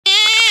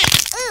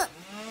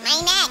my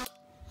neck.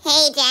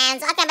 Hey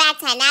Gems, welcome back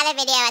to another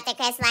video at the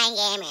Crystalline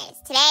Gamers.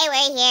 Today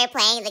we're here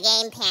playing the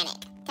game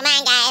Panik. Come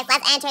on guys,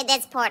 let's enter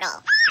this portal.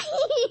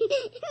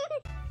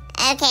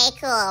 Okay,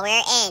 cool,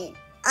 we're in.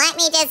 Let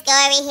me just go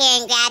over here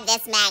and grab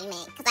this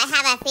magnet, because I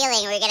have a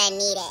feeling we're gonna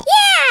need it.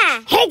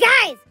 Yeah! Hey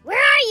guys, where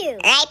are you?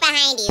 Right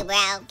behind you,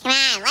 bro. Come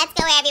on, let's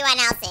go where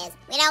everyone else is.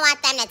 We don't want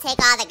them to take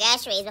all the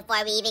groceries before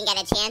we even get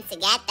a chance to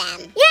get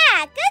them.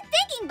 Yeah, good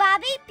thinking,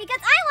 Bobby,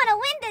 because I want to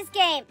win this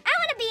game. I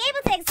want to be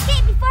able to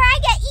escape before I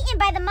get eaten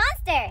by the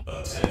monster.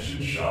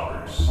 Attention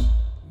shoppers,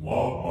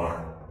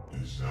 Walmart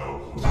is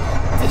now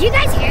closed. Did you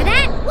guys hear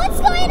that?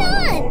 What's going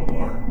on?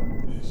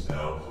 Walmart is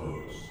now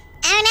closed.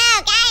 Oh no,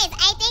 guys,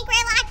 I think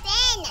we're locked in.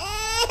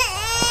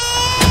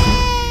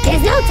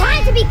 There's no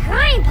time to be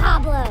crying,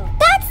 Pablo.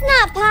 That's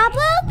not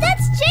Pablo,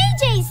 that's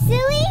JJ,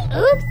 silly.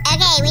 Oops.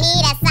 Okay, we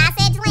need a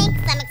sausage link,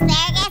 some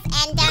asparagus,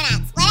 and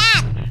donuts. Split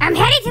up. I'm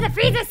heading to the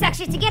freezer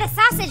section to get a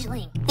sausage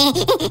link.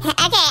 Okay,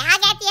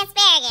 I'll get the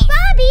asparagus.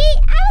 Bobby,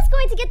 I was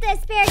going to get the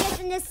asparagus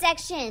in this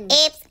section.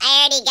 Oops,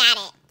 I already got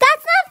it.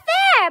 That's not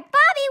fair.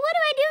 Bobby, what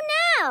do I do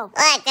now?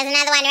 Look, there's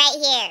another one right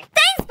here.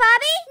 Thanks,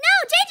 Bobby. No,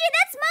 JJ,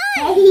 that's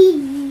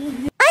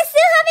mine. I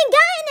still haven't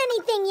gotten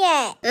anything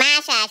yet.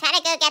 Masha, try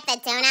to go get the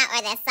donut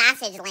or the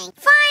sausage link.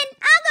 Fine,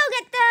 I'll go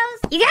get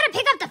those. You gotta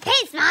pick up the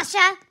pace,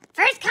 Masha.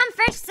 First come,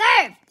 first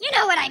serve. You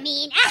know what I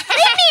mean.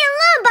 Leave me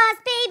alone, boss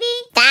baby.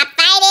 Stop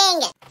fighting.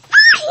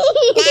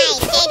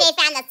 Nice, JJ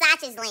found the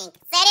sausage link.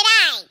 So did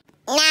I.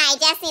 Now I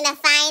just need to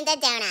find the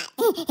donut.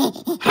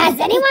 Has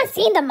anyone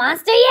seen the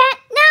monster yet?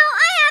 No,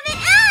 I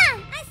haven't.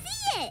 I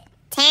see it.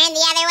 Turn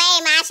the other way,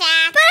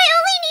 Masha. But I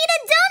only need a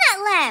donut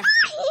left.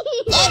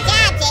 Good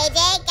job, JJ.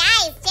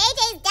 Guys,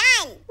 JJ's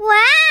done.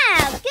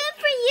 Wow, good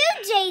for you,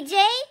 JJ.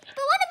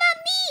 But what about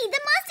me?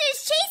 The monster is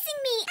chasing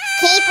me.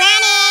 Keep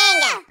running.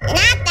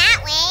 Not that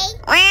way.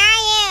 Where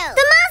are you?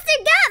 The monster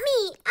got me.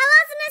 I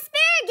lost an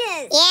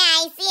asparagus. Yeah,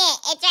 I see it.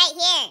 It's right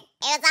here.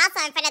 It was also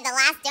in front of the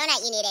last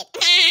donut you needed.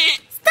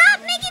 Stop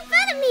making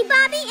fun of me,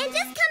 Bobby, and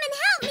just come and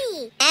help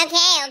me.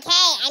 Okay.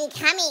 I'm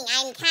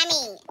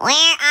coming.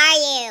 Where are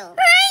you?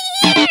 Right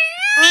here.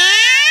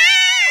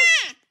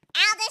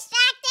 I'll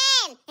distract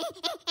him.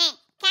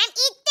 Come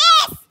eat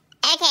this.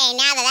 Okay,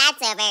 now that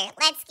that's over,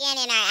 let's scan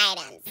in our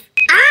items.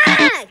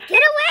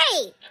 Get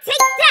away. Take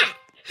that.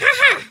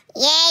 Haha.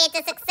 Yay, it's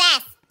a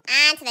success.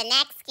 On to the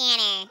next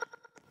scanner.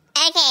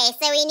 Okay,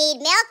 so we need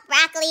milk,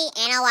 broccoli,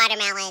 and a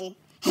watermelon.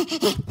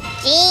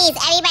 Jeez,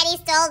 everybody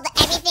stole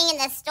everything in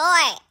the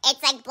store.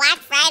 It's like Black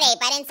Friday,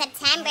 but in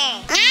September.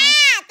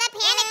 The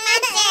Panik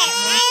monster!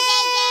 Run,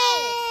 JJ!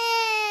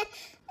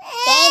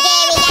 JJ,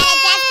 we gotta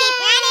just keep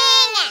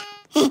running!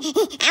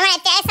 I wanna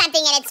throw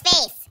something in its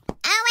face.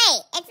 Oh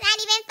wait, it's not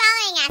even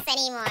following us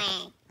anymore.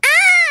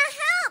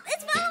 Help!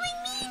 It's following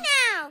me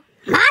now.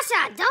 Masha,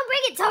 don't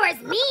bring it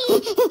towards me.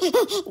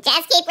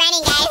 Just keep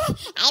running, guys.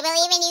 I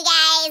believe in you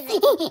guys.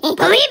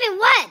 Believe in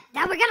what?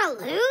 That we're gonna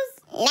lose?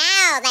 No,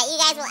 that you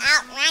guys will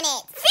outrun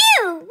it.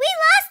 Phew! We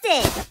lost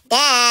it!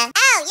 Duh.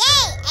 Oh,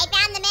 yay! I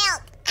found the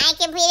milk. I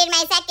completed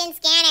my second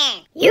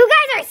scanner. You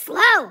guys are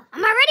slow.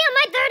 I'm already on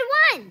my third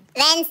one.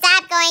 Then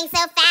stop going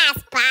so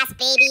fast, boss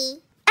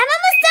baby. I'm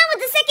almost done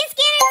with the second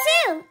scanner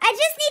too. I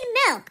just need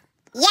milk.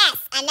 Yes,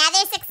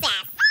 another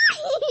success.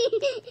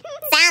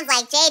 Sounds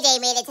like JJ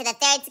made it to the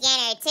third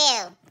scanner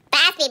too.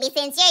 Boss baby,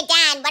 since you're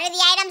done, what are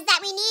the items that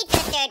we need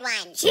for the third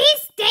one?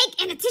 Cheese,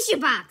 steak, and a tissue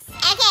box.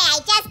 Okay,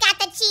 I just got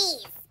the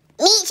cheese.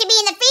 Meat should be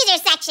in the freezer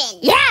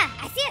section. Yeah,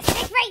 I see a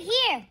steak right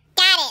here.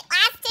 Got it.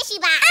 Last tissue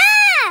box.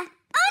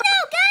 Oh no,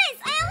 guys!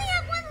 I only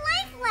have one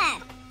life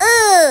left.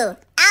 Ooh.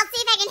 I'll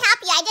see if I can help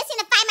you. I just need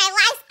to find my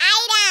last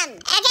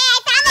item. Okay, I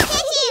found the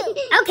tissue.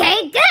 Okay,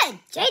 good.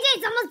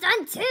 JJ's almost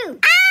done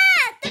too.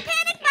 The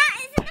Panik bot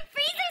is in the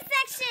freezer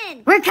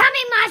section. We're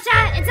coming,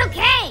 Masha. It's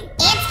okay.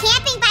 It's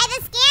camping by the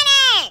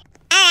scanner.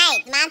 All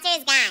right, the monster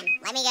is gone.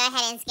 Let me go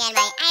ahead and scan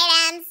my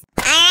items.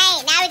 All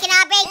right, now we can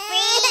all break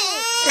free.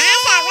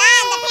 Masha,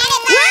 run! The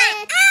Panik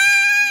bot!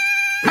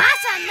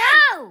 Masha,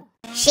 no!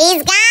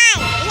 She's gone.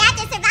 We have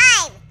to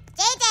survive.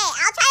 JJ,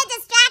 I'll try to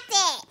distract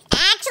it.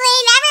 Actually,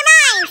 never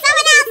mind.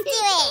 Someone else do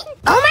it.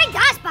 Oh my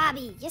gosh,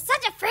 Bobby. You're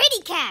such a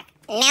fraidy cat.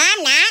 No,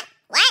 I'm not.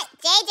 What?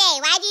 JJ,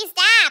 why'd you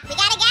stop? We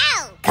gotta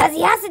go. Because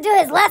he has to do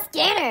his last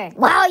scanner.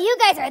 While you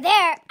guys are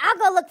there, I'll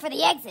go look for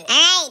the exit. All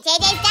right,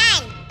 JJ's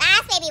done.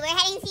 Boss baby, we're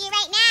heading to you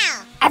right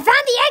now. I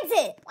found the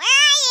exit. Where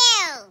are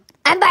you?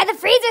 I'm by the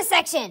freezer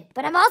section,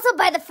 but I'm also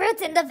by the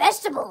fruits and the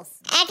vegetables.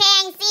 Okay,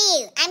 I can see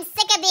you. I'm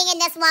sick of being in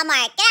this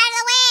Walmart. Get out of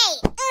the way.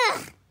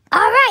 Ugh.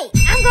 All right,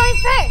 I'm going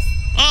first.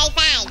 All right,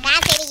 fine. Boss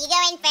baby, you go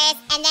in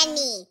first, and then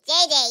me.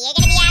 JJ, you're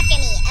gonna be after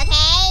me,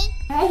 okay?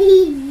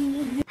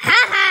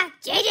 Haha,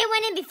 JJ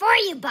went in before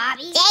you,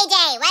 Bobby. JJ,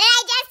 what did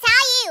I just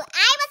tell you?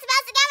 I was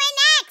supposed to go in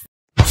next.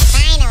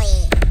 Finally.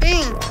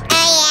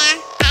 Oh yeah,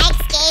 I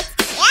escaped.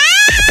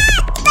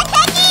 The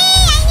cookie!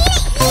 I need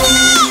to eat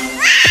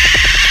it!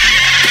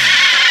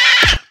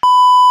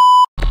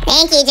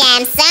 Thank you,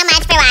 Gems, so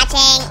much for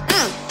watching.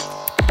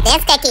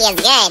 This cookie is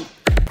good.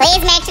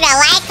 Please make sure to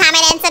like,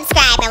 comment, and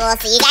subscribe, and we'll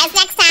see you guys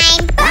next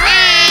time. Bye!